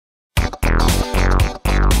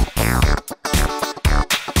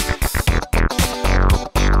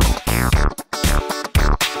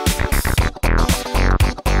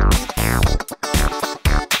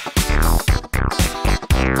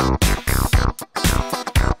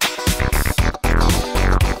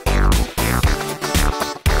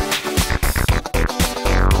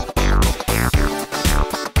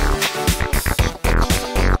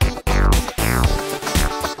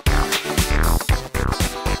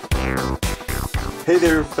Hey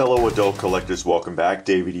there, fellow adult collectors. Welcome back.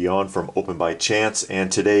 David Eon from Open by Chance, and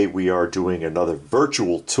today we are doing another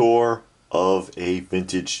virtual tour of a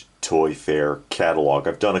vintage toy fair catalog.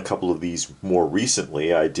 I've done a couple of these more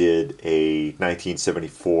recently. I did a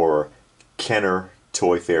 1974 Kenner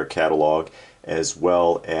Toy Fair catalog, as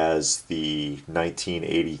well as the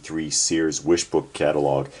 1983 Sears Wish Book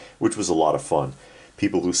catalog, which was a lot of fun.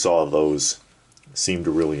 People who saw those seemed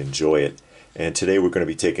to really enjoy it. And today we're going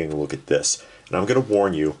to be taking a look at this. And I'm going to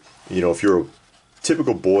warn you, if you're a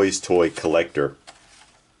typical boys toy collector,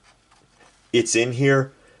 it's in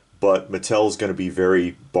here, but Mattel's going to be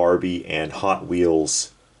very Barbie and Hot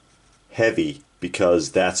Wheels heavy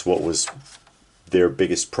because that's what was their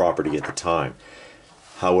biggest property at the time.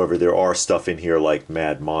 However, there are stuff in here like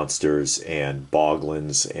Mad Monsters and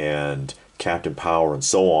Boglins and Captain Power and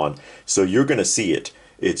so on. So you're going to see it.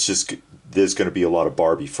 It's just there's going to be a lot of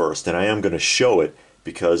Barbie first. And I am going to show it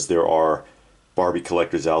because there are Barbie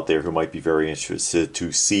collectors out there who might be very interested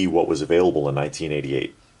to see what was available in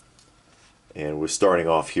 1988. And we're starting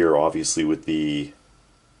off here obviously with the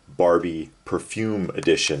Barbie Perfume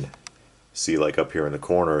Edition. See, like up here in the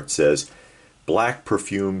corner it says Black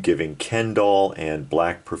Perfume giving Ken doll and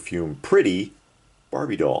Black Perfume pretty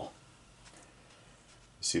Barbie doll.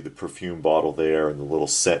 See the perfume bottle there and the little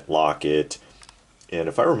scent locket. And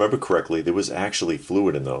if I remember correctly, there was actually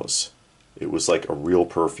fluid in those. It was like a real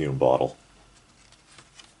perfume bottle.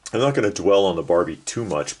 I'm not going to dwell on the Barbie too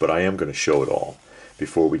much, but I am going to show it all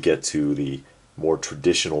before we get to the more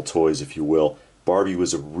traditional toys, if you will. Barbie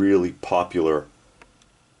was a really popular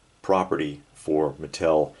property for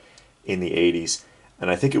Mattel in the 80s,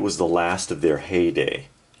 and I think it was the last of their heyday.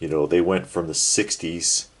 They went from the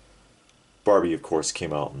 60s. Barbie, of course,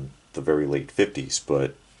 came out in the very late 50s,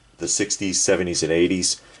 but the 60s, 70s, and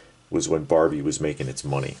 80s was when Barbie was making its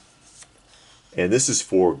money. And this is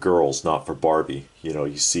for girls, not for Barbie.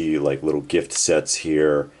 You see like little gift sets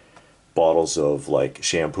here, bottles of like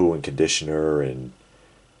shampoo and conditioner and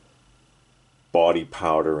body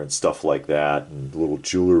powder and stuff like that, and little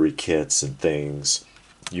jewelry kits and things.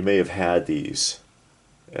 You may have had these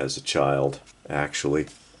as a child, actually.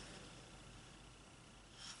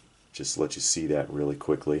 Just let you see that really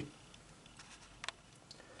quickly.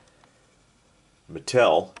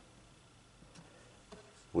 Mattel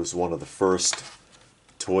was one of the first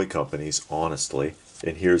toy companies, honestly.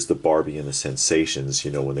 And here's the Barbie and the Sensations,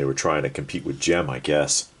 when they were trying to compete with Gem, I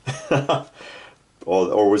guess.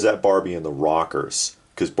 Or was that Barbie and the Rockers?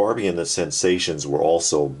 Because Barbie and the Sensations were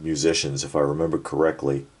also musicians, if I remember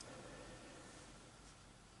correctly.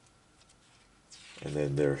 And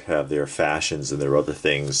then they have their fashions and their other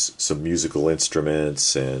things, some musical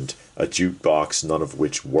instruments and a jukebox, none of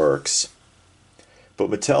which works. But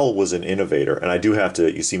Mattel was an innovator, and I do have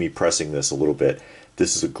to, you see me pressing this a little bit,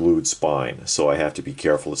 this is a glued spine, so I have to be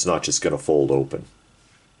careful. It's not just going to fold open.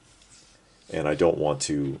 And I don't want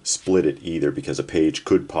to split it either because a page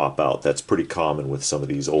could pop out. That's pretty common with some of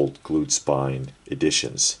these old glued spine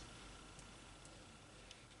editions.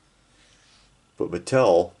 But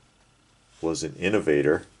Mattel was an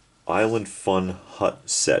innovator. Island Fun Hut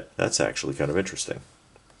set. That's actually kind of interesting.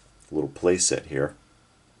 A little play set here.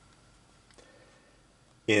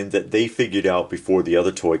 And that they figured out before the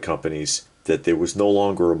other toy companies that there was no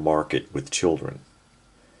longer a market with children.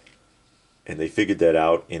 And they figured that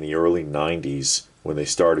out in the early 90s when they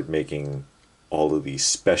started making all of these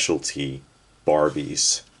specialty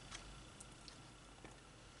Barbies.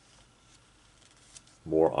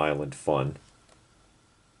 More island fun.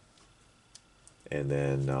 And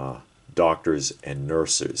then doctors and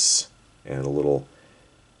nurses. And a little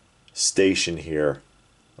station here.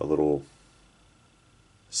 A little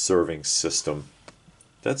serving system.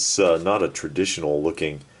 That's not a traditional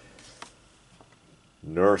looking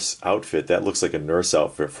nurse outfit. That looks like a nurse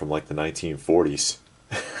outfit from like the 1940s.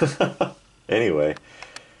 Anyway,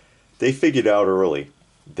 they figured out early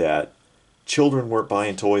that children weren't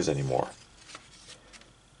buying toys anymore.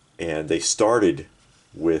 And they started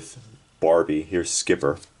with Barbie. Here's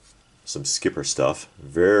Skipper. Some Skipper stuff.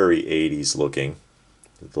 Very 80s looking.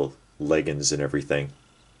 The leggings and everything.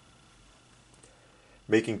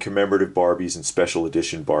 Making commemorative Barbies and special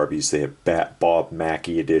edition Barbies. They have Bob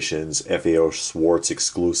Mackie editions, FAO Schwartz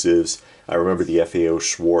exclusives. I remember the FAO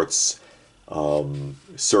Schwartz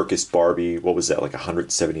Circus Barbie. What was that, like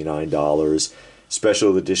 $179?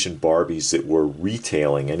 Special edition Barbies that were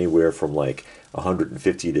retailing anywhere from like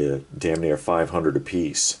 $150 to damn near $500 a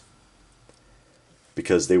piece.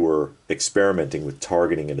 Because they were experimenting with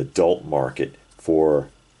targeting an adult market for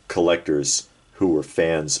collectors who were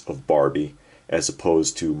fans of Barbie, as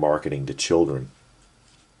opposed to marketing to children.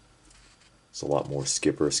 It's a lot more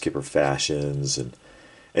Skipper fashions, and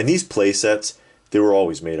these play sets, they were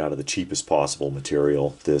always made out of the cheapest possible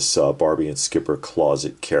material. This Barbie and Skipper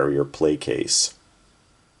closet carrier play case.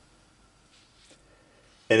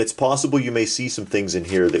 And it's possible you may see some things in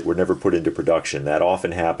here that were never put into production. That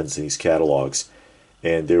often happens in these catalogs.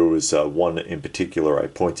 And there was one in particular I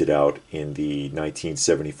pointed out in the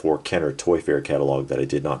 1974 Kenner Toy Fair catalog that I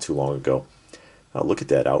did not too long ago. Look at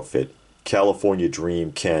that outfit. California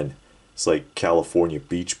Dream Ken. It's like California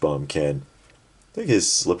Beach Bum Ken. I think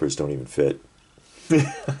his slippers don't even fit.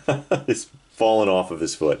 It's fallen off of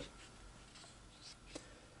his foot.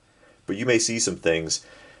 But you may see some things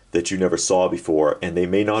that you never saw before, and they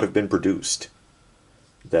may not have been produced.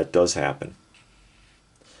 That does happen.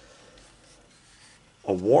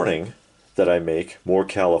 A warning that I make, more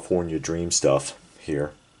California Dream stuff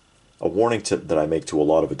here, a warning that I make to a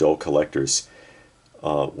lot of adult collectors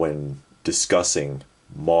when discussing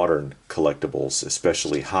modern collectibles,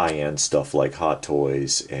 especially high-end stuff like Hot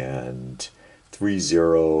Toys and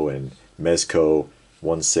 3-0 and Mezco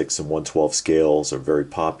 1/6 and 1/12 scales are very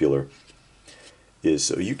popular, is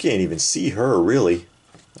so you can't even see her really.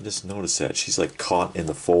 I just noticed that she's like caught in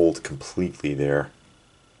the fold completely there.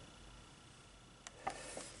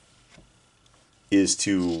 Is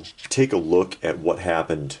to take a look at what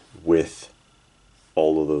happened with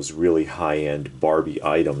all of those really high-end Barbie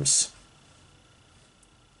items.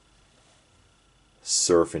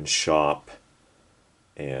 Surf and Shop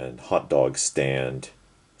and Hot Dog Stand,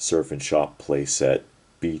 Surf and Shop playset,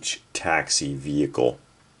 Beach Taxi Vehicle.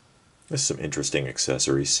 There's some interesting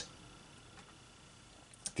accessories.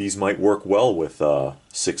 These might work well with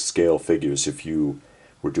 6 scale figures if you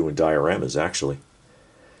were doing dioramas, actually.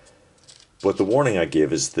 But the warning I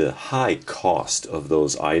give is the high cost of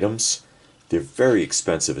those items. They're very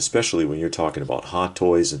expensive, especially when you're talking about Hot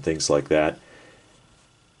Toys and things like that.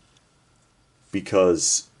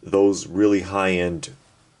 Because those really high-end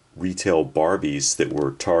retail Barbies that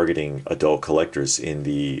were targeting adult collectors in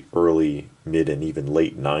the early, mid, and even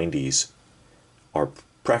late 90s are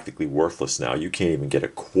practically worthless now. You can't even get a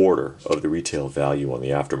quarter of the retail value on the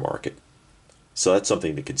aftermarket. So that's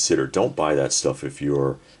something to consider. Don't buy that stuff if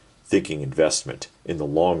you're thinking investment. In the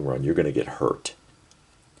long run, you're going to get hurt.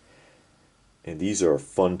 And these are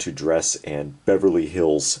Fun to Dress and Beverly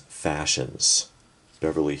Hills Fashions.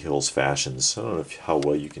 Beverly Hills Fashions. I don't know how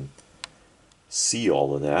well you can see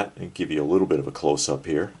all of that. I'll give you a little bit of a close-up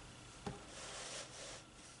here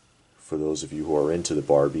for those of you who are into the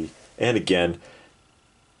Barbie. And again,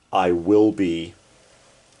 I will be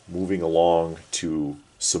moving along to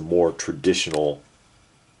some more traditional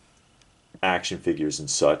action figures and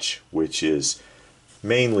such, which is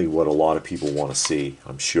mainly what a lot of people want to see,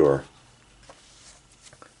 I'm sure.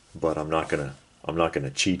 But I'm not gonna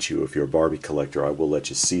cheat you. If you're a Barbie collector, I will let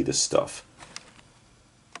you see this stuff.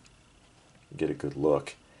 Get a good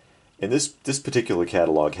look. And this particular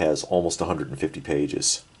catalog has almost 150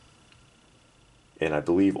 pages. And I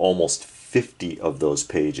believe almost 50 of those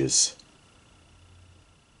pages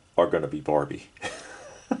are going to be Barbie.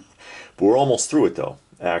 But we're almost through it though,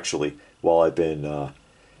 actually, while I've been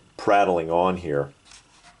prattling on here,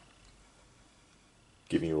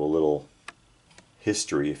 giving you a little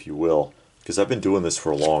history, if you will, because I've been doing this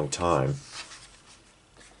for a long time,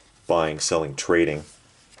 buying, selling, trading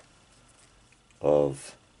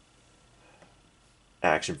of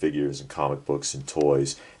action figures and comic books and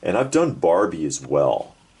toys. And I've done Barbie as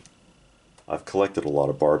well. I've collected a lot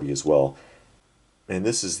of Barbie as well. And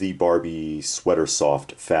this is the Barbie Sweater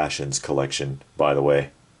Soft Fashions collection, by the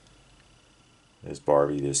way. There's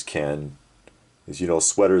Barbie, there's Ken. As you know,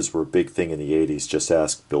 sweaters were a big thing in the 80s. Just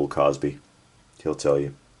ask Bill Cosby. He'll tell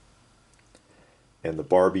you. And the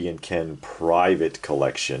Barbie and Ken private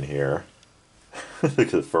collection here. Look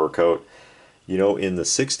at the fur coat. You know, in the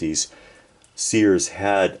 60s, Sears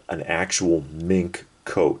had an actual mink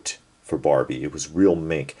coat for Barbie. It was real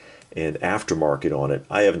mink and aftermarket on it.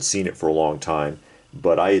 I haven't seen it for a long time,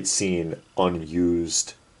 but I had seen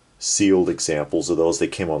unused sealed examples of those. They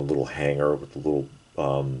came on a little hanger with a little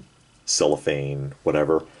cellophane,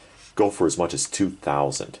 whatever. Go for as much as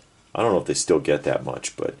 $2,000. I don't know if they still get that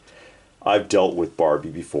much, but I've dealt with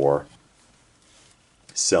Barbie before,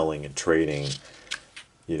 selling and trading.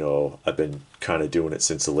 You know, I've been kind of doing it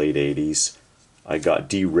since the late 80s. I got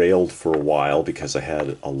derailed for a while because I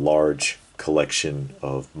had a large collection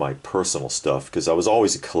of my personal stuff, because I was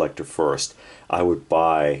always a collector first. I would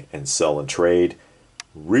buy and sell and trade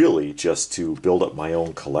really just to build up my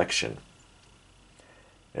own collection.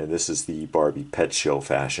 And this is the Barbie Pet Show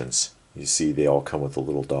Fashions. You see they all come with a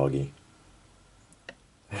little doggy.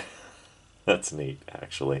 That's neat,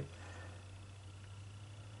 actually.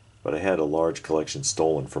 but I had a large collection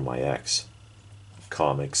stolen from my ex.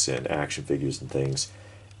 Comics and action figures and things.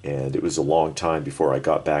 And it was a long time before I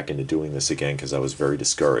got back into doing this again because I was very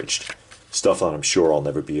discouraged. Stuff that I'm sure I'll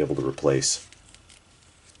never be able to replace.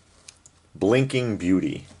 Blinking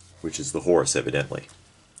Beauty, which is the horse evidently.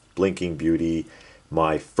 Blinking Beauty,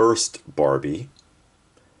 my first Barbie,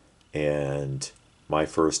 and my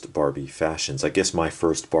first Barbie fashions. I guess my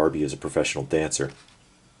first Barbie as a professional dancer.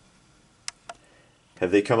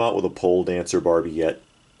 Have they come out with a pole dancer Barbie yet?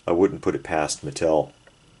 I wouldn't put it past Mattel.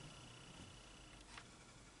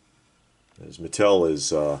 As Mattel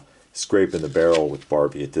is scraping the barrel with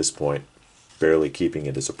Barbie at this point, barely keeping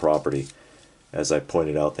it as a property. As I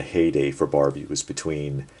pointed out, the heyday for Barbie was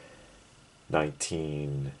between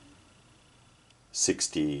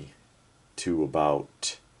 1960 to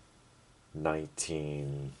about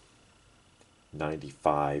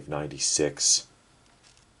 1995, 96.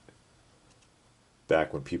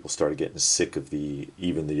 Back when people started getting sick of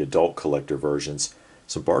even the adult collector versions.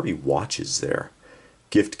 Some Barbie watches there.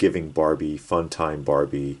 Gift-giving Barbie, fun time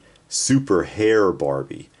Barbie, super hair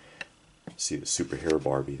Barbie. See the super hair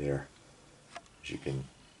Barbie there. You can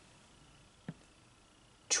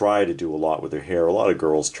try to do a lot with their hair. A lot of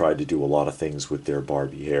girls try to do a lot of things with their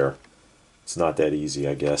Barbie hair. It's not that easy,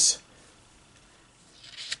 I guess.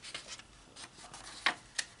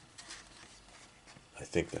 I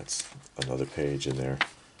think that's another page in there.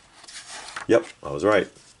 Yep, I was right.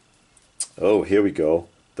 Oh, here we go.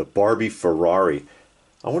 The Barbie Ferrari.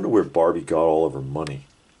 I wonder where Barbie got all of her money.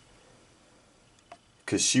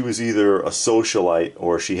 Because she was either a socialite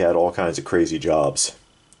or she had all kinds of crazy jobs.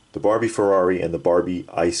 The Barbie Ferrari and the Barbie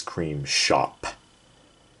ice cream shop.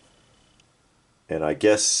 And I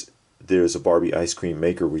guess there's a Barbie ice cream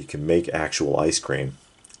maker where you can make actual ice cream.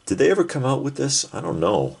 Did they ever come out with this? I don't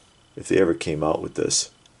know if they ever came out with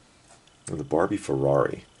this. And the Barbie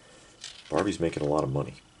Ferrari. Barbie's making a lot of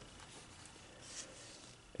money.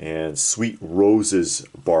 And Sweet Rose's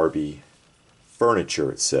Barbie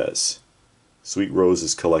furniture, it says. Sweet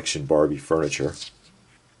Rose's collection Barbie furniture.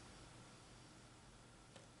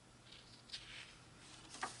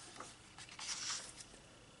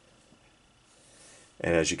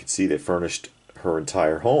 And as you can see, they furnished her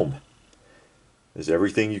entire home. There's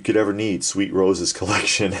everything you could ever need. Sweet Rose's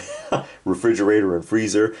collection. Refrigerator and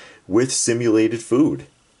freezer with simulated food.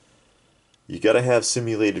 You gotta have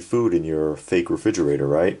simulated food in your fake refrigerator,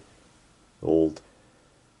 right? Old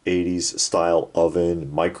 80s style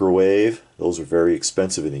oven, microwave. Those were very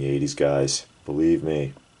expensive in the 80s, guys. Believe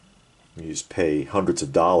me. You just pay hundreds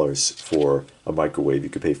of dollars for a microwave. You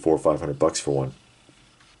could pay $400 or $500 for one.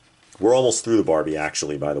 We're almost through the Barbie,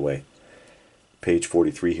 actually, by the way. Page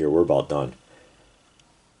 43 here. We're about done.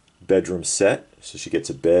 Bedroom set. So she gets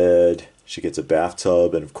a bed. She gets a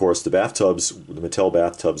bathtub. And, of course, the Mattel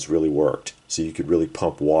bathtubs really worked. So you could really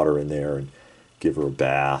pump water in there and give her a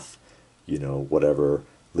bath. You know, whatever.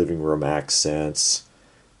 Living room accents.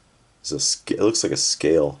 It looks like a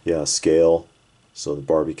scale. Yeah, a scale. So the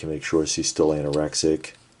Barbie can make sure she's still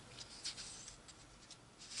anorexic.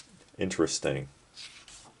 Interesting.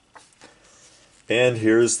 And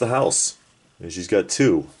here's the house. And she's got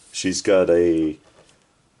two. She's got a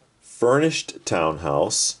furnished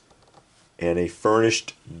townhouse and a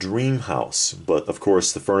furnished dream house. But of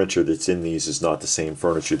course the furniture that's in these is not the same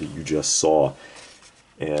furniture that you just saw.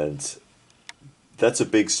 And that's a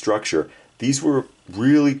big structure. These were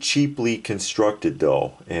really cheaply constructed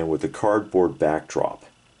though, and with a cardboard backdrop.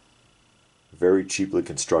 Very cheaply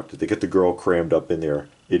constructed. They get the girl crammed up in there.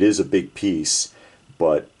 It is a big piece,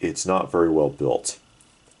 but it's not very well built.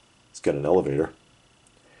 It's got an elevator.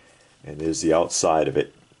 And there's the outside of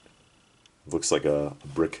it. Looks like a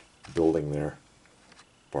brick building there.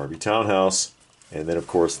 Barbie townhouse. And then of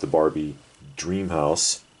course the Barbie dream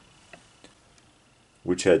house,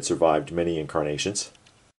 which had survived many incarnations.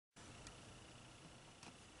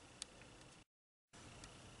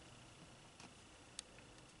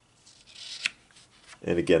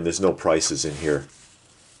 And again, there's no prices in here.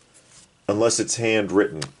 Unless it's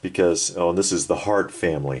handwritten, because, oh, and this is the Hart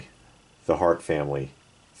family. The Hart family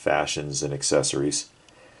fashions and accessories.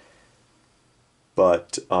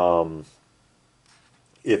 But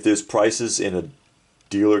if there's prices in a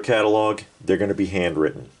dealer catalog, they're going to be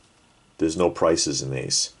handwritten. There's no prices in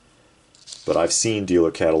these. But I've seen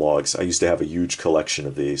dealer catalogs. I used to have a huge collection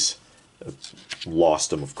of these. Lost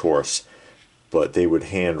them, of course. But they would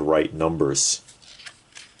handwrite numbers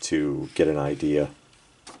to get an idea.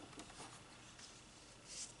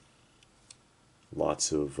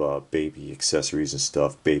 Lots of baby accessories and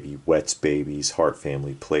stuff. Baby Wets Babies, Hart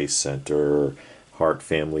Family Play Center, Hart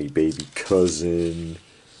Family Baby Cousin.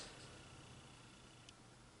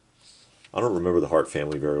 I don't remember the Hart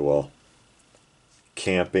family very well.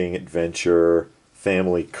 Camping, adventure,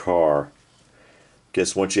 family car.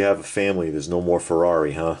 Guess once you have a family, there's no more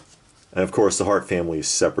Ferrari, huh? And of course, the Hart family is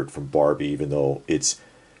separate from Barbie, even though it's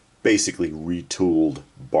basically retooled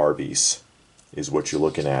Barbies, is what you're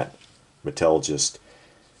looking at. Mattel just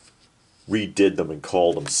redid them and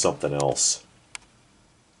called them something else.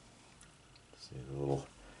 See the little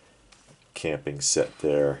camping set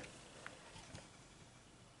there.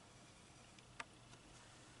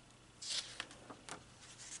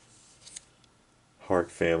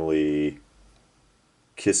 Hart family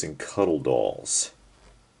kiss and cuddle dolls.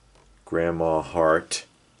 Grandma Hart.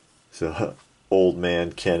 So old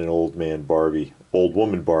man Ken and old man Barbie. Old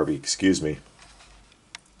woman Barbie, excuse me.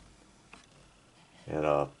 And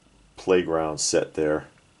a playground set there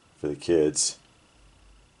for the kids.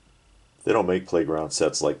 They don't make playground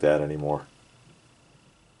sets like that anymore.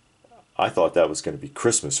 I thought that was going to be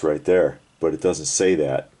Christmas right there, but it doesn't say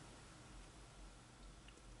that.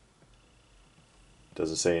 It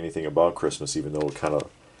doesn't say anything about Christmas, even though it kind of,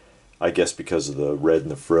 I guess because of the red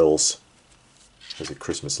and the frills, has a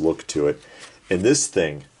Christmas look to it. And this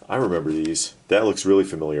thing, I remember these. That looks really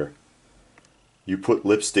familiar. You put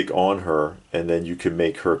lipstick on her, and then you can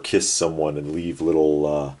make her kiss someone and leave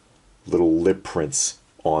little lip prints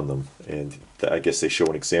on them. And I guess they show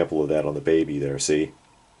an example of that on the baby there, see?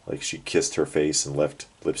 Like she kissed her face and left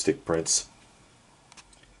lipstick prints.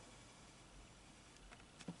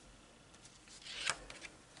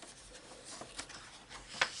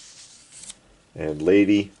 And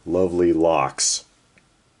Lady Lovely Locks.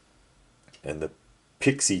 And the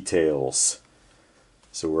Pixie Tails.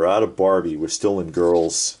 So we're out of Barbie. We're still in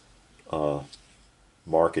girls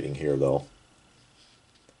marketing here, though.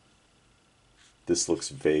 This looks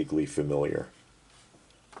vaguely familiar.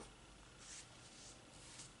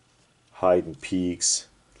 Hide and Peaks,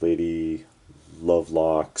 Lady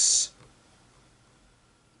Lovelocks,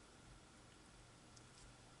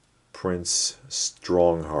 Prince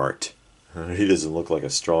Strongheart. He doesn't look like a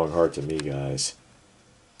Strongheart to me, guys.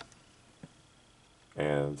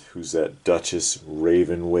 And who's that? Duchess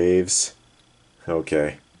Raven Waves.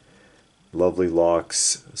 Okay. Lovely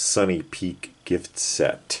Locks Sunny Peak gift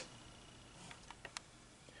set.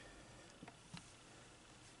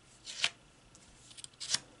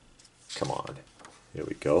 Come on. Here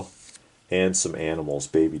we go. And some animals.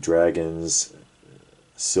 Baby dragons.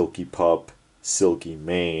 Silky Pup. Silky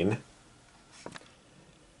Mane.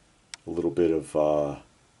 A little bit of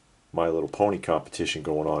My Little Pony competition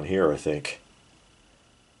going on here, I think.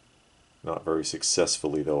 Not very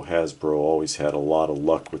successfully, though. Hasbro always had a lot of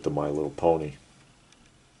luck with the My Little Pony.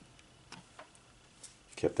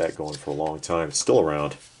 Kept that going for a long time. It's still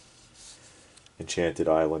around. Enchanted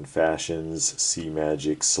Island Fashions, Sea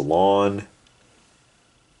Magic Salon.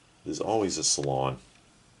 There's always a salon.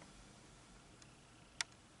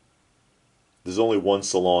 There's only one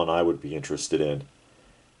salon I would be interested in,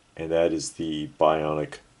 and that is the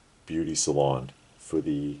Bionic Beauty Salon for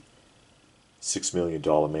the $6 Million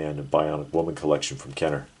Man and Bionic Woman collection from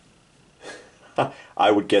Kenner.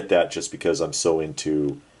 I would get that just because I'm so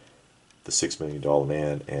into the $6 Million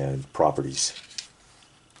Man and properties.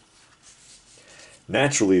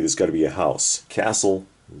 Naturally, there's got to be a house. Castle,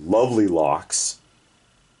 Lovely Locks,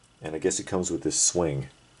 and I guess it comes with this swing.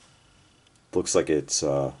 Looks like it's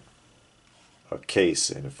a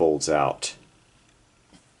case and it folds out.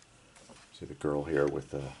 See the girl here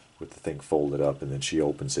with the thing folded up, and then she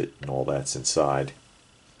opens it and all that's inside.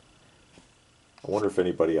 I wonder if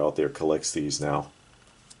anybody out there collects these now.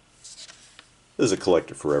 There's a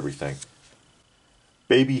collector for everything.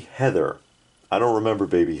 Baby Heather. I don't remember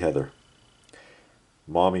Baby Heather.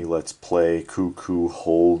 Mommy Let's Play, Cuckoo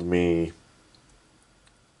Hold Me.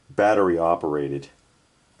 Battery operated.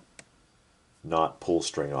 Not pull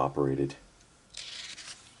string operated.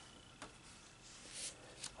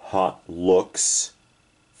 Hot Looks.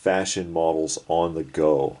 Fashion models on the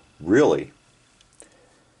go. Really?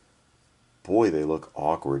 Boy, they look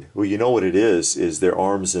awkward. Well, you know what it is their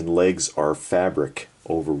arms and legs are fabric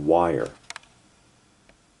over wire.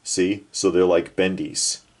 See? So they're like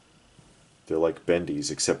bendies. They're like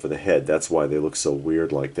bendies except for the head. That's why they look so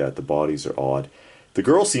weird like that. The bodies are odd. The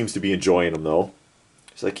girl seems to be enjoying them, though.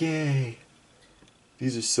 She's like, yay.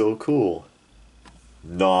 These are so cool.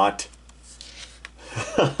 Not.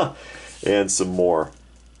 And some more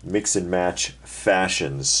mix and match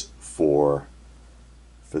fashions for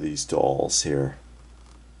these dolls here.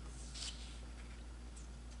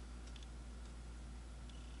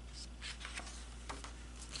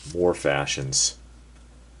 More fashions.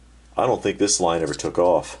 I don't think this line ever took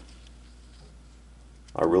off.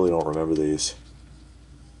 I really don't remember these.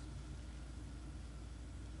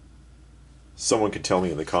 Someone could tell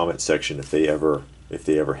me in the comment section if they ever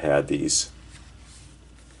had these.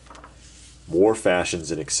 More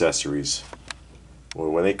fashions and accessories.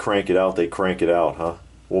 Well, when they crank it out, they crank it out, huh?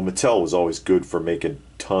 Well, Mattel was always good for making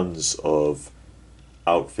tons of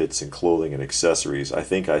outfits and clothing and accessories. I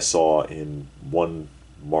think I saw in one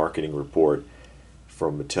marketing report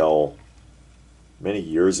from Mattel many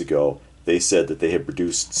years ago, they said that they had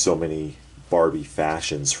produced so many Barbie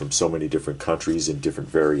fashions from so many different countries in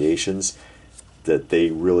different variations that they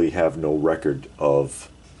really have no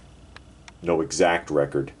exact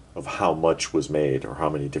record of how much was made or how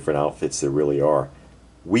many different outfits there really are.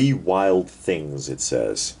 We wild things, it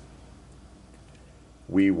says.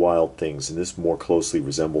 We wild things, and this more closely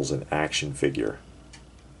resembles an action figure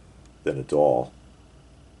than a doll.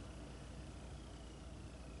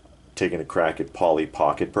 Taking a crack at Polly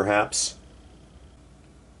Pocket, perhaps?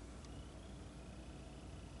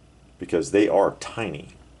 Because they are tiny.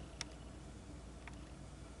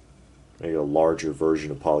 Maybe a larger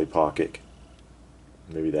version of Polly Pocket.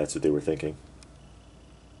 Maybe that's what they were thinking.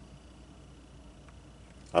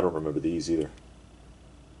 I don't remember these either.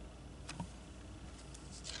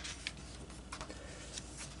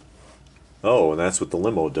 Oh, and that's what the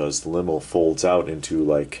limo does. The limo folds out into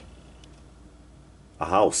like a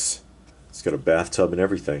house. It's got a bathtub and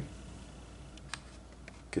everything.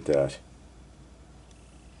 Look at that.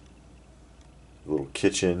 A little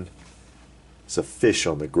kitchen. There's a fish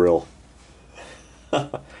on the grill.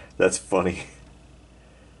 That's funny.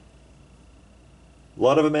 A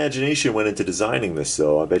lot of imagination went into designing this,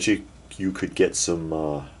 though. I bet you could get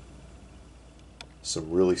some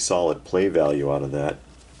really solid play value out of that.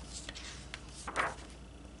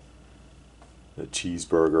 A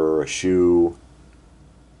cheeseburger, a shoe,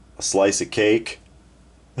 a slice of cake.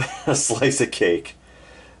 A slice of cake.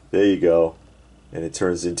 There you go. And it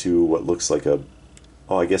turns into what looks like a...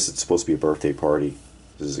 Oh, I guess it's supposed to be a birthday party.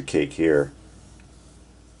 This is a cake here.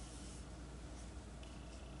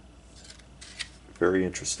 Very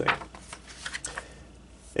interesting.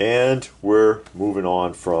 And we're moving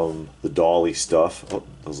on from the dolly stuff. Oh,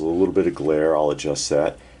 there's a little bit of glare. I'll adjust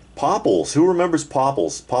that. Popples. Who remembers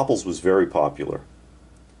Popples? Popples was very popular.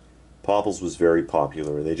 Popples was very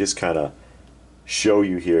popular. And they just kind of show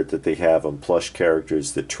you here that they have them plush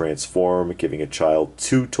characters that transform, giving a child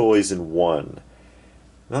 2 toys in 1.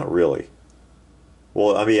 Not really.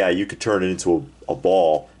 Well, I mean, yeah, you could turn it into a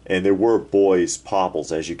ball. And there were boys'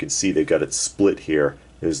 Popples. As you can see, they've got it split here.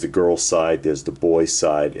 There's the girl's side, there's the boy's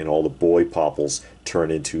side, and all the boy Popples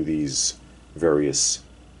turn into these various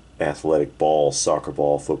athletic balls, soccer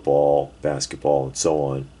ball, football, basketball, and so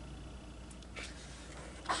on.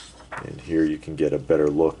 And here you can get a better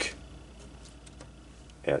look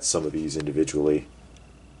at some of these individually.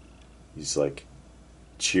 These like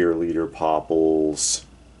cheerleader Popples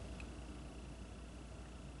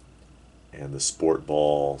and the sport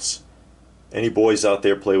balls. Any boys out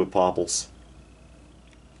there play with Popples?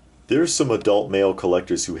 There's some adult male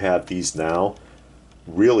collectors who have these now,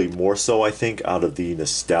 really more so I think out of the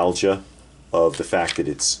nostalgia of the fact that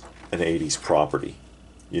it's an 80s property.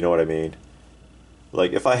 You know what I mean?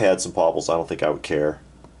 Like if I had some Popples, I don't think I would care.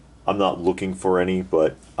 I'm not looking for any,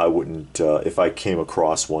 but I wouldn't, if I came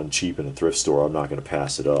across one cheap in a thrift store, I'm not going to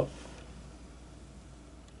pass it up.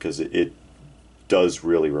 Because it does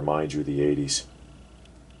really remind you of the 80s.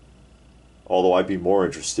 Although I'd be more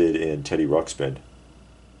interested in Teddy Ruxpin.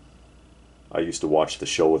 I used to watch the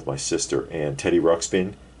show with my sister, and Teddy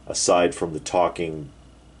Ruxpin, aside from the talking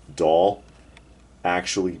doll,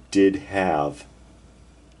 actually did have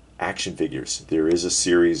action figures. There is a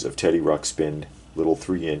series of Teddy Ruxpin little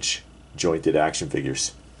 3-inch jointed action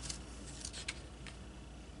figures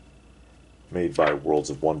made by Worlds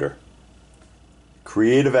of Wonder.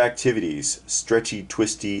 Creative activities, stretchy,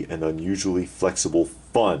 twisty, and unusually flexible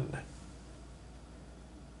fun.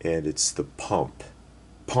 And it's the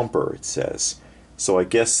pumper, it says. So I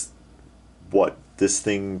guess, what, this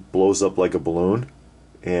thing blows up like a balloon?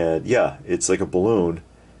 And yeah, it's like a balloon,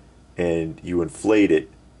 and you inflate it,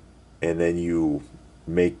 and then you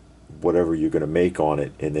make whatever you're going to make on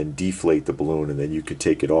it, and then deflate the balloon, and then you could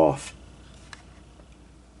take it off.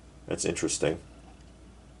 That's interesting.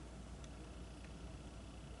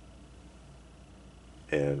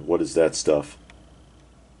 And what is that stuff?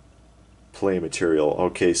 Play material.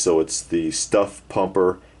 Okay, so it's the stuff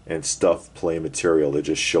pumper and stuff play material. They're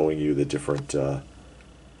just showing you the different... it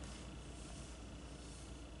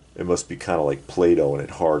must be kind of like Play-Doh, and it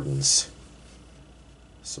hardens.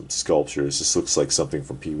 Some sculptures. This looks like something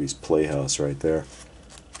from Pee-wee's Playhouse right there.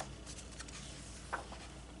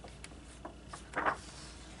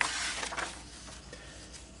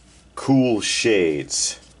 Cool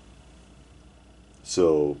shades.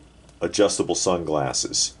 So, adjustable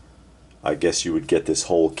sunglasses. I guess you would get this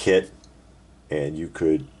whole kit and you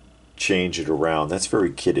could change it around. That's very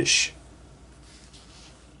kiddish.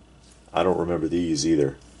 I don't remember these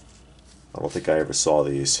either. I don't think I ever saw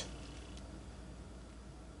these.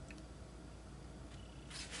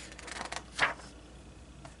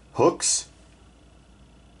 Hooks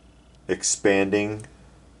expanding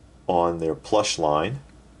on their plush line.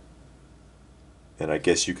 And I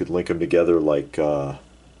guess you could link them together like Barrel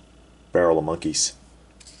of Monkeys.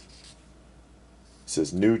 It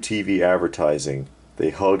says new TV advertising.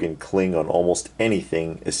 They hug and cling on almost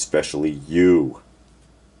anything, especially you.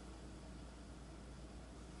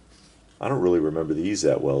 I don't really remember these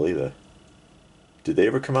that well either. Did they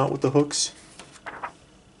ever come out with the hooks?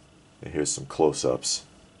 And here's some close-ups.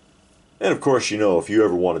 And of course, you know, if you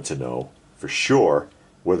ever wanted to know for sure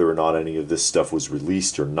whether or not any of this stuff was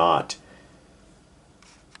released or not,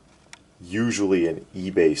 usually an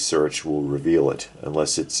eBay search will reveal it,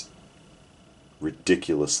 unless it's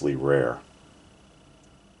ridiculously rare.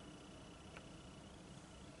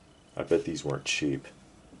 I bet these weren't cheap.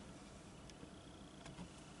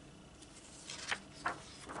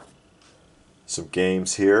 Some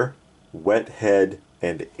games here. Wet Head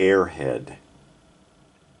and Airhead.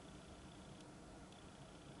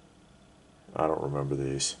 I don't remember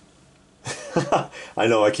these. I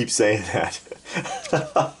know, I keep saying that.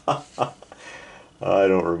 I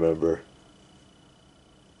don't remember.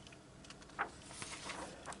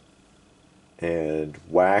 And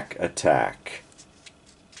Whack Attack.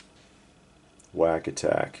 Whack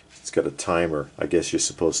Attack. It's got a timer. I guess you're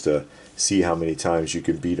supposed to see how many times you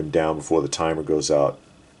can beat them down before the timer goes out.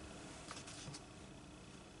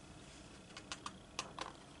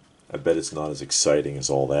 I bet it's not as exciting as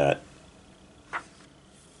all that.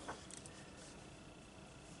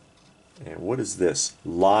 And what is this?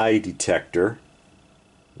 Lie detector.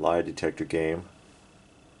 Lie detector game.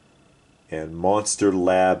 And Monster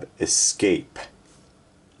Lab Escape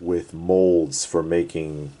with molds for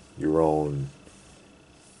making your own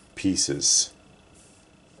pieces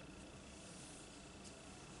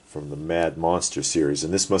from the Mad Monster series.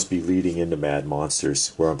 And this must be leading into Mad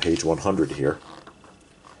Monsters. We're on page 100 here.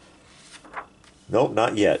 Nope,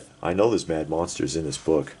 not yet. I know there's Mad Monsters in this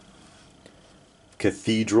book.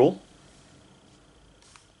 Cathedral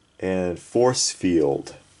and Force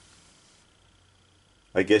Field.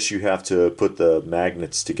 I guess you have to put the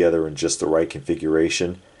magnets together in just the right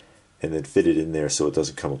configuration and then fit it in there so it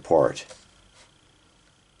doesn't come apart.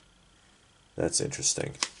 That's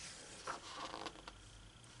interesting.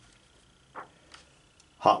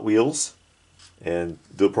 Hot Wheels, and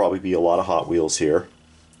there'll probably be a lot of Hot Wheels here.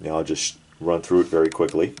 Now I'll just run through it very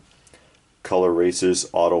quickly. Color Racers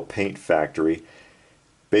Auto Paint Factory.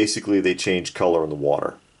 Basically they change color in the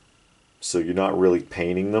water. So you're not really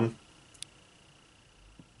painting them.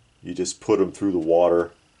 You just put them through the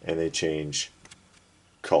water and they change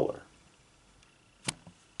color.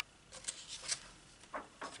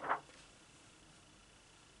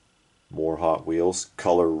 More Hot Wheels.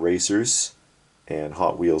 Color Racers and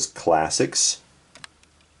Hot Wheels Classics.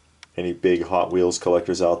 Any big Hot Wheels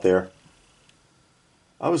collectors out there?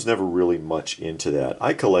 I was never really much into that.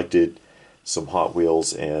 I collected some Hot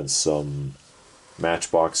Wheels and some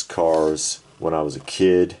Matchbox cars when I was a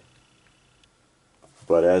kid,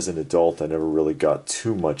 but as an adult I never really got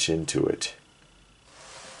too much into it.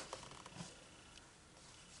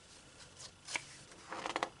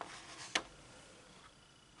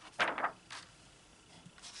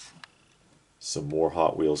 Some more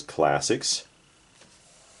Hot Wheels Classics.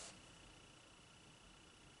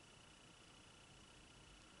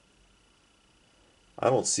 I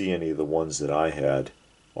don't see any of the ones that I had,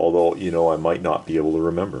 although, you know, I might not be able to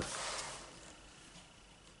remember.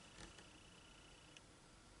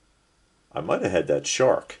 I might have had that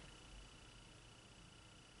shark.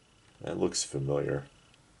 That looks familiar.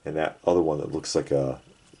 And that other one that looks like a,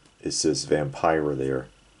 it says Vampira there,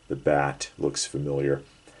 the bat, looks familiar.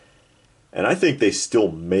 And I think they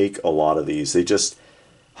still make a lot of these. They just,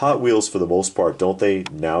 Hot Wheels for the most part, don't they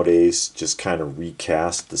nowadays just kind of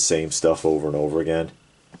recast the same stuff over and over again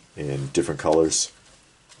in different colors?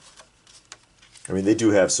 I mean, they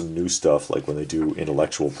do have some new stuff, like when they do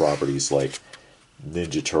intellectual properties like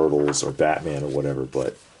Ninja Turtles or Batman or whatever,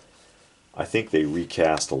 but I think they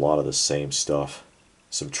recast a lot of the same stuff.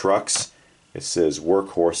 Some trucks. It says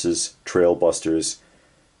Workhorses, Trailbusters,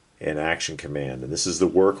 and Action Command. And this is the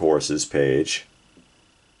Workhorses page.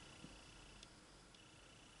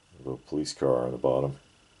 A little police car on the bottom.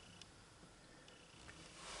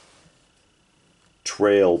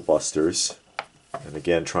 Trailbusters. And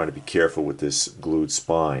again, trying to be careful with this glued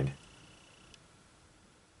spine.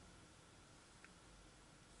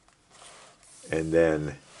 and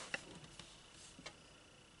then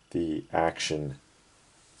the action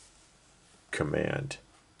command.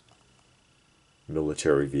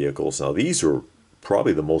 Military vehicles. Now these are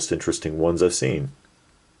probably the most interesting ones I've seen.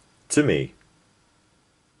 To me.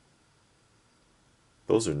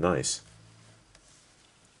 Those are nice.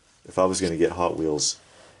 If I was going to get Hot Wheels,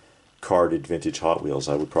 carded vintage Hot Wheels,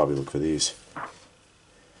 I would probably look for these.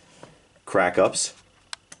 Crack ups.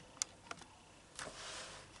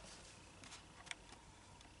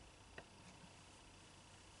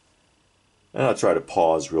 And I'll try to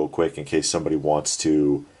pause real quick in case somebody wants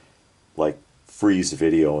to like freeze the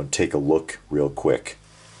video and take a look real quick.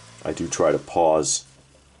 I do try to pause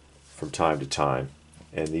from time to time.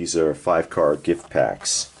 And these are 5-card gift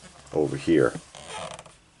packs over here.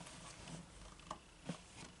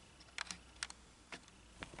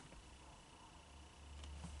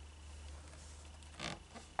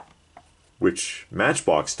 Which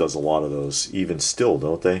Matchbox does a lot of those even still,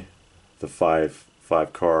 don't they? The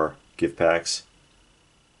five-car gift packs.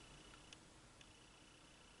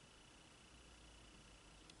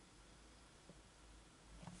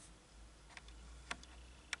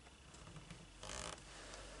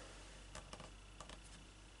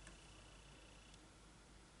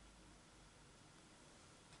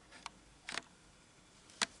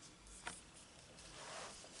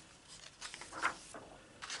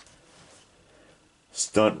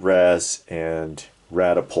 Stunt Raz and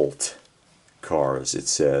Ratapult cars. It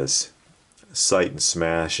says Sight and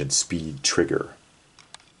Smash and Speed Trigger.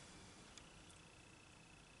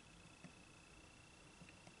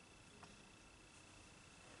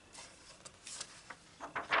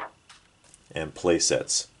 And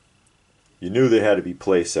playsets. You knew they had to be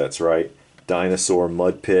playsets, right? Dinosaur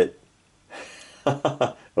Mud Pit.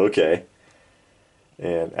 Okay.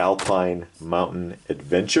 And Alpine Mountain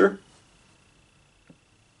Adventure.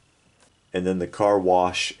 And then the car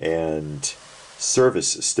wash and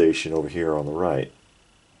service station over here on the right.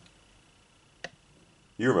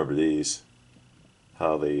 You remember these.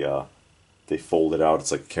 How they fold it out.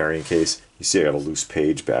 It's like a carrying case. You see I got a loose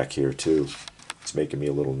page back here too. It's making me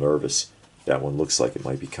a little nervous. That one looks like it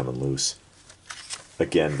might be coming loose.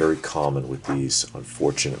 Again, very common with these,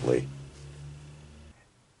 unfortunately.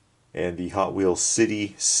 And the Hot Wheels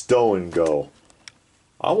City Stow and Go.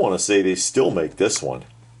 I want to say they still make this one.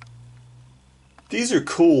 These are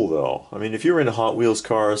cool though. I mean, if you're into Hot Wheels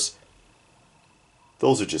cars,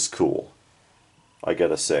 those are just cool, I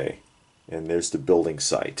gotta say. And there's the building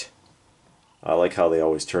site. I like how they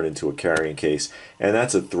always turn into a carrying case. And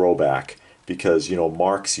that's a throwback because, you know,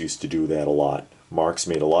 Marx used to do that a lot. Marx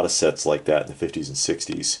made a lot of sets like that in the 50s and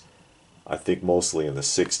 60s. I think mostly in the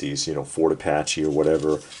 60s, you know, Fort Apache or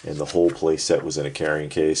whatever, and the whole play set was in a carrying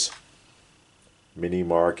case. Mini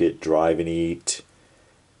Market, Drive and Eat,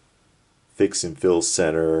 Fix and Fill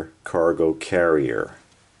Center, Cargo Carrier.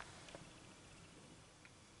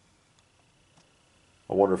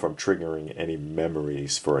 I wonder if I'm triggering any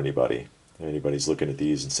memories for anybody. Anybody's looking at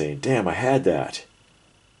these and saying, damn, I had that.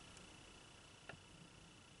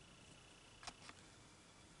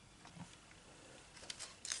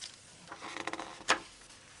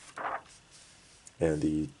 And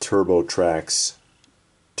the Turbo Trax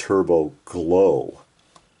Turbo Glow.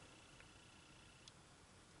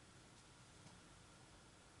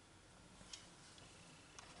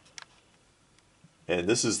 And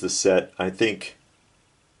this is the set. I think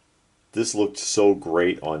this looked so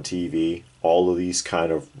great on TV. All of these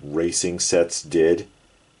kind of racing sets did.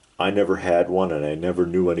 I never had one and I never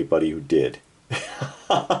knew anybody who did.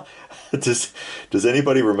 Does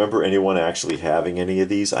anybody remember anyone actually having any of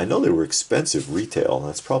these? I know they were expensive retail. And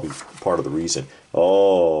that's probably part of the reason.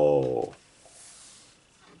 Oh,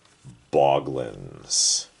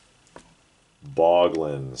 Boglins.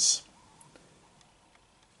 Boglins.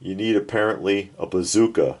 You need apparently a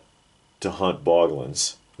bazooka to hunt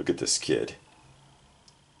Boglins. Look at this kid.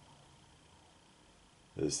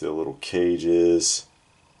 There's their little cages.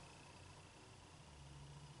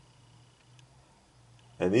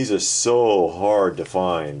 And these are so hard to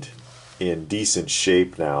find in decent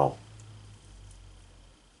shape now.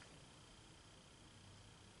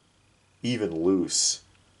 Even loose.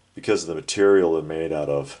 Because of the material they're made out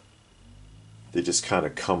of. They just kind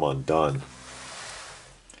of come undone.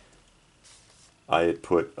 I had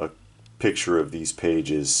put a picture of these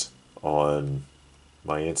pages on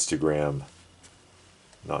my Instagram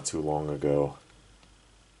not too long ago.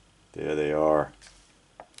 There they are.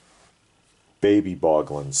 Baby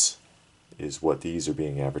Boglins is what these are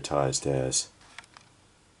being advertised as.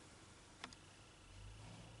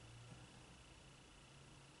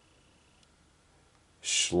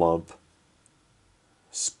 Schlump,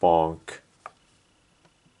 Sponk,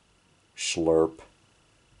 Schlurp,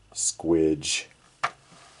 Squidge,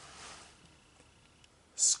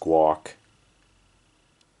 Squawk,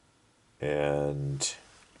 and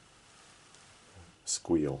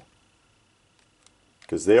Squeal.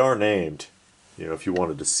 Because they are named. You know, if you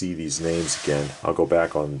wanted to see these names again, I'll go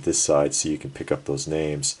back on this side so you can pick up those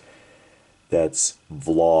names. That's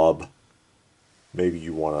Vlob. Maybe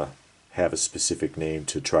you want to have a specific name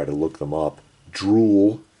to try to look them up.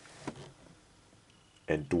 Drool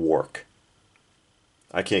and Dwark.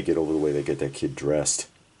 I can't get over the way they get that kid dressed.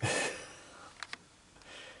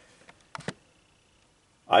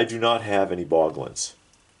 I do not have any Boglins.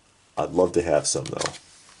 I'd love to have some though.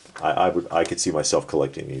 I could see myself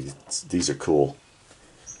collecting these. These are cool.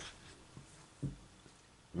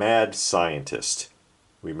 Mad Scientist.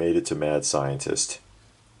 We made it to Mad Scientist.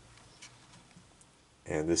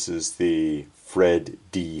 And this is the Fred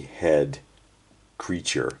D. Head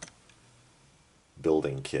creature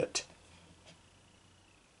building kit.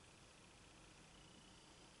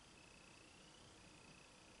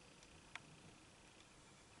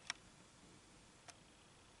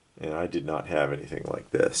 And I did not have anything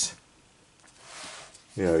like this.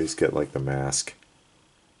 You know, he's got like the mask.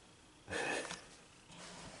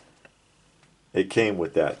 It came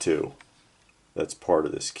with that too. That's part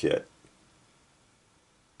of this kit.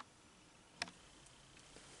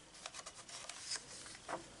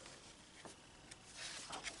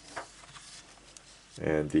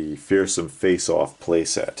 And the Fearsome Face-Off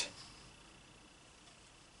playset.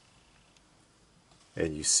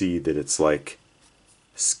 And you see that it's like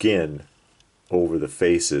skin over the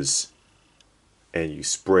faces, and you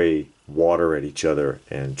spray water at each other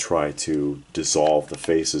and try to dissolve the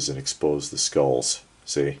faces and expose the skulls.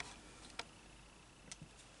 See?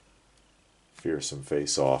 Fearsome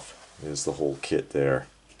Face-Off is the whole kit there.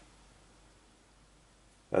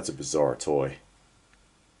 That's a bizarre toy.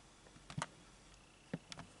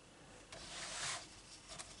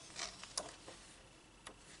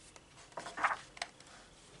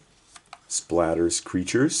 Splatters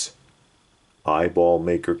Creatures, Eyeball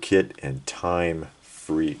Maker Kit, and Time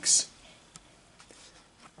Freaks.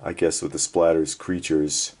 I guess with the Splatters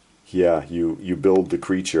Creatures, yeah, you build the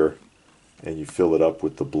creature and you fill it up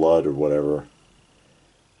with the blood or whatever,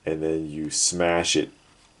 and then you smash it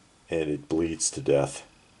and it bleeds to death.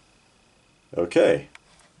 Okay.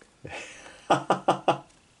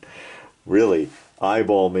 Really,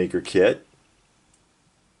 Eyeball Maker Kit.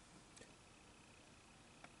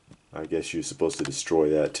 I guess you're supposed to destroy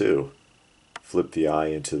that too. Flip the eye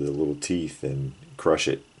into the little teeth and crush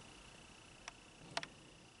it.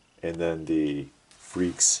 And then the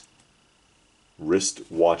Freaks wrist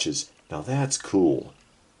watches. Now that's cool.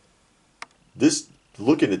 This,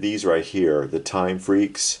 looking at these right here, the Time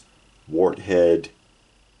Freaks, Warthead,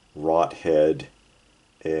 Rothead,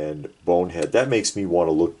 and Bonehead, that makes me want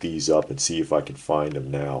to look these up and see if I can find them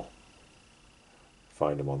now.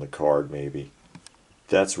 Find them on the card maybe.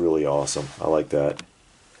 That's really awesome. I like that.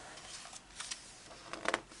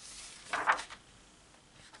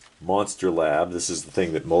 Monster Lab. This is the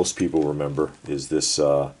thing that most people remember, is this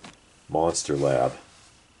Monster Lab.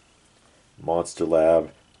 Monster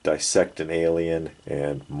Lab, Dissect an Alien,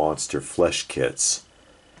 and Monster Flesh Kits.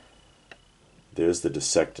 There's the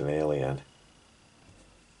Dissect an Alien.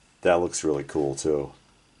 That looks really cool too.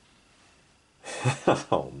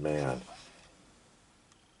 Oh man.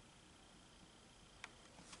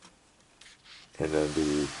 And then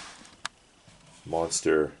the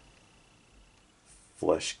Monster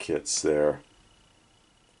Flesh Kits there.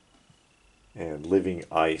 And Living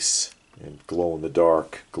Ice. And Glow in the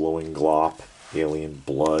Dark. Glowing Glop. Alien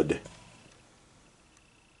Blood.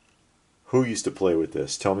 Who used to play with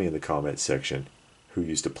this? Tell me in the comment section who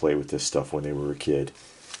used to play with this stuff when they were a kid.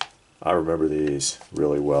 I remember these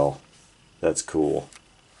really well. That's cool.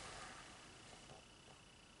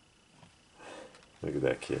 Look at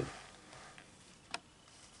that kid.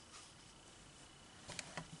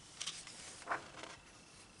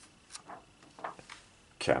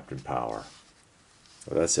 Captain Power.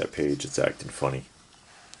 Oh, that's that page that's acting funny.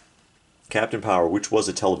 Captain Power, which was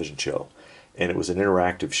a television show, and it was an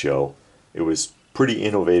interactive show. It was pretty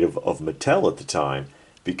innovative of Mattel at the time,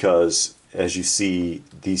 because as you see,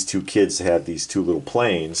 these two kids had these two little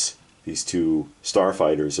planes, these two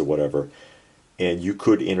starfighters or whatever, and you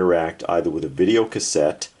could interact either with a video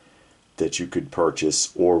cassette that you could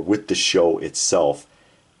purchase or with the show itself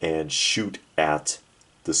and shoot at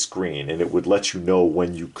the screen, and it would let you know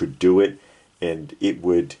when you could do it, and it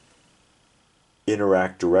would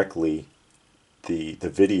interact directly. The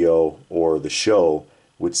video or the show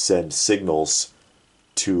would send signals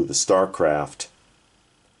to the Starcraft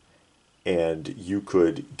and you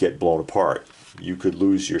could get blown apart. You could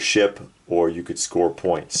lose your ship, or you could score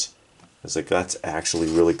points. It's like, that's actually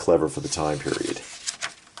really clever for the time period.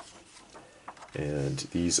 And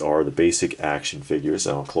these are the basic action figures.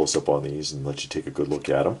 I'll close up on these and let you take a good look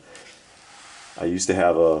at them. I used to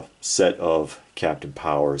have a set of Captain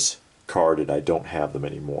Powers carded. I don't have them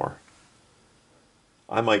anymore.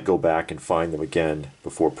 I might go back and find them again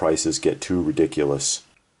before prices get too ridiculous,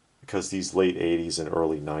 because these late 80s and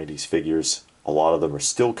early 90s figures, a lot of them are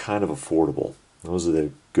still kind of affordable. Those are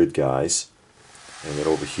the good guys. And then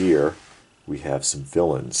over here we have some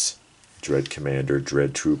villains. Dread Commander,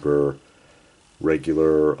 Dread Trooper,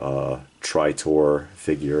 regular Tritor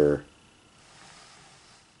figure,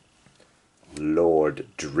 Lord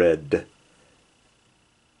Dread,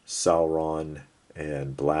 Sauron,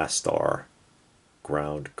 and Blastar,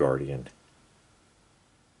 Ground Guardian.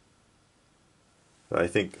 I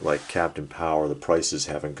think, like Captain Power, the prices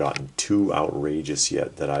haven't gotten too outrageous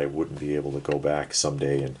yet that I wouldn't be able to go back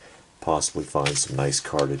someday and possibly find some nice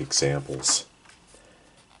carded examples.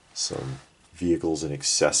 Some vehicles and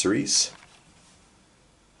accessories.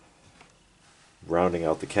 Rounding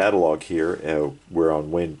out the catalog here, we're on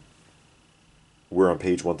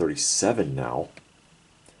page 137 now.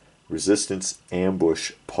 Resistance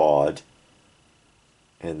Ambush Pod,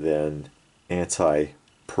 and then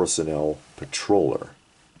Anti-Personnel Patroller.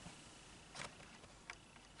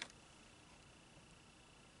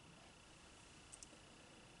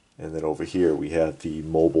 And then over here we have the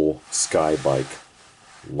mobile Skybike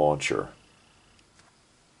launcher.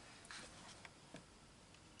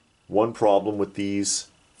 One problem with these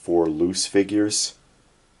for loose figures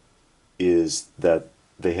is that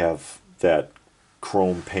they have that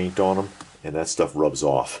chrome paint on them, and that stuff rubs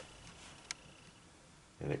off.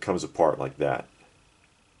 And it comes apart like that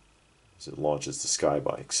as it launches the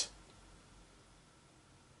Skybikes.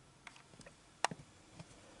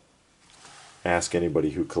 Ask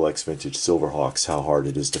anybody who collects vintage Silverhawks how hard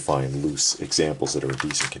it is to find loose examples that are in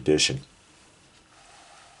decent condition.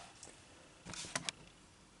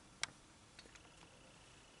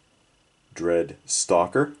 Dread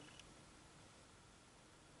Stalker.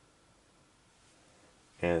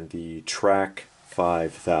 And the Track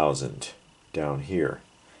 5000 down here.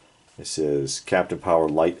 This is Captain Power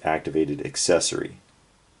Light Activated Accessory.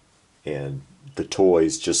 And the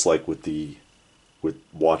toys, just like with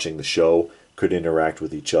watching the show, could interact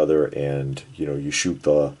with each other, and you shoot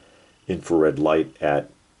the infrared light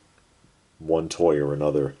at one toy or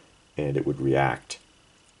another and it would react.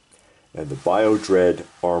 And the Biodread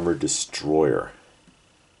Armor Destroyer.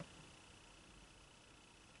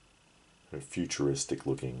 A futuristic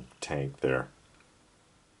looking tank there.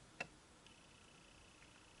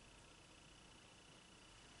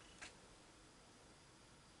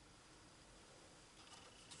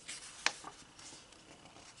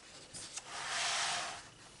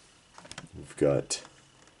 We've got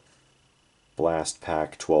Blast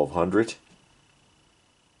Pack 1200.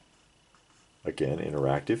 Again,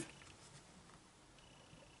 interactive.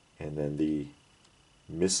 And then the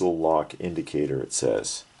Missile Lock Indicator, it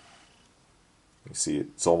says. You see,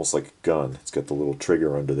 it's almost like a gun. It's got the little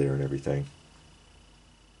trigger under there and everything.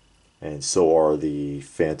 And so are the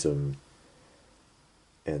Phantom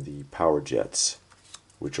and the Power Jets,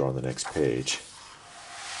 which are on the next page.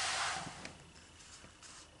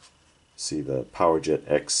 See the Power Jet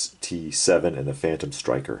XT7 and the Phantom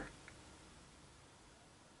Striker.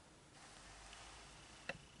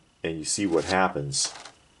 And you see what happens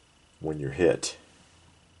when you're hit.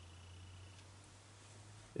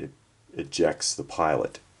 It ejects the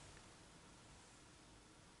pilot.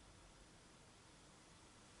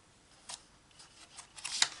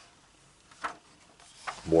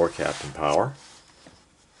 More Captain Power.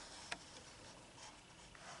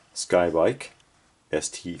 Skybike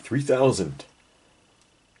ST3000.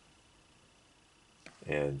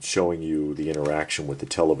 And showing you the interaction with the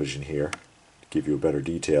television here to give you a better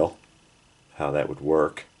detail how that would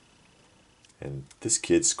work. And this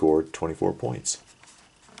kid scored 24 points.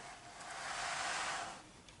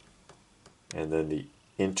 And then the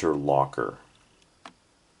Interlocker,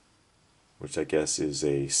 which I guess is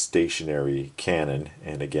a stationary cannon,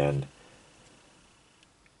 and again,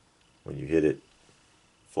 when you hit it, it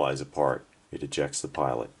flies apart. It ejects the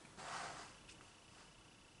pilot.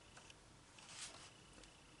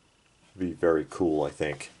 It'd be very cool, I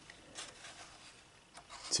think,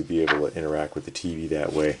 to be able to interact with the TV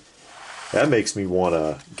that way. That makes me want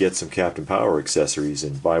to get some Captain Power accessories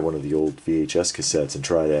and buy one of the old VHS cassettes and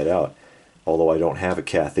try that out. Although I don't have a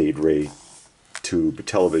cathode ray tube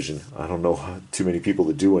television, I don't know too many people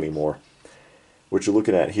that do anymore. What you're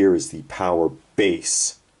looking at here is the Power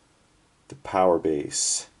Base. The power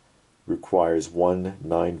base requires one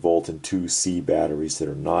 9-volt and two C batteries that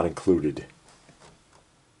are not included.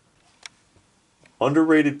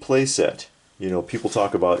 Underrated playset. You know, people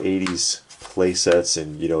talk about 80s playsets,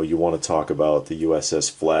 and you know, you want to talk about the USS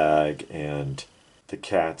Flag and the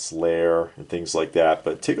Cat's Lair and things like that,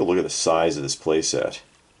 but take a look at the size of this playset.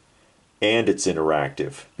 And it's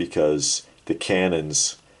interactive because the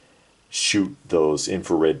cannons shoot those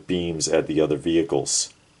infrared beams at the other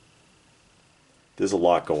vehicles. There's a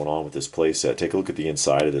lot going on with this playset. Take a look at the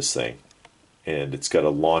inside of this thing. And it's got a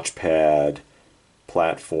launch pad,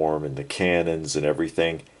 platform, and the cannons and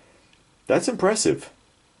everything. That's impressive.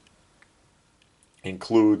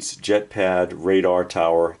 Includes jet pad, radar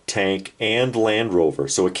tower, tank, and Land Rover.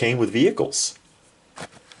 So it came with vehicles.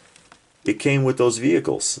 It came with those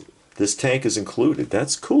vehicles. This tank is included.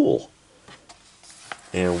 That's cool.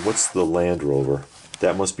 And what's the Land Rover?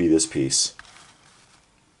 That must be this piece.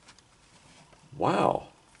 Wow.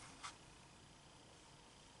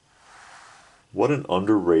 What an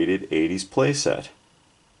underrated 80s playset.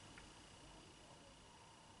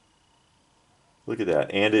 Look at that.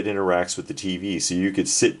 And it interacts with the TV. So you could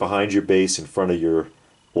sit behind your base in front of your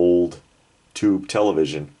old tube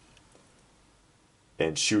television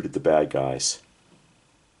and shoot at the bad guys.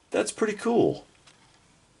 That's pretty cool.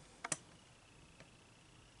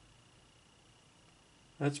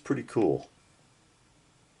 That's pretty cool.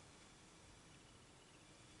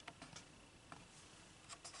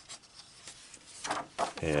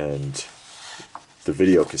 And the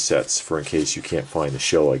video cassettes, for in case you can't find the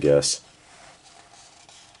show, I guess.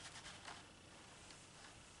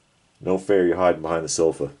 No fair, you're hiding behind the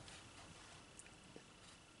sofa.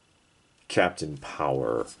 Captain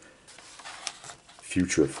Power.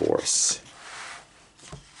 Future Force.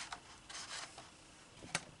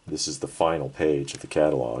 This is the final page of the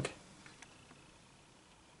catalog.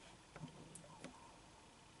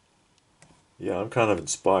 Yeah, I'm kind of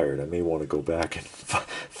inspired. I may want to go back and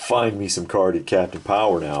find me some carded Captain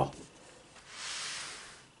Power now.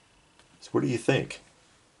 So what do you think?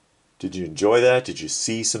 Did you enjoy that? Did you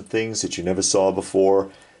see some things that you never saw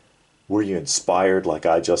before? Were you inspired like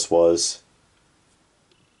I just was?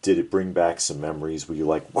 Did it bring back some memories? Were you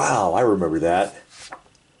like, wow, I remember that?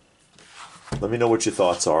 Let me know what your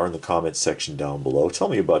thoughts are in the comments section down below. Tell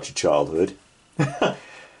me about your childhood.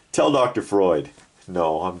 Tell Dr. Freud.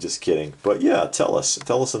 No, I'm just kidding. But yeah, tell us.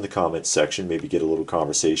 Tell us in the comments section. Maybe get a little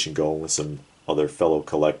conversation going with some other fellow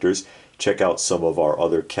collectors. Check out some of our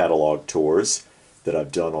other catalog tours that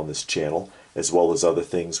I've done on this channel, as well as other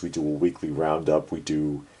things. We do a weekly roundup. We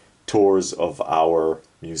do tours of our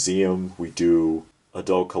museum. We do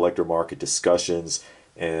adult collector market discussions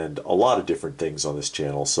and a lot of different things on this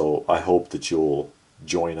channel. So I hope that you'll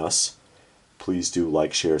join us. Please do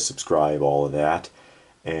like, share, subscribe, all of that.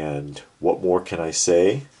 And what more can I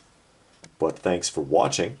say? But thanks for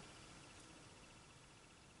watching.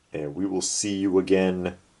 And we will see you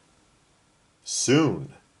again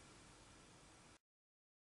soon.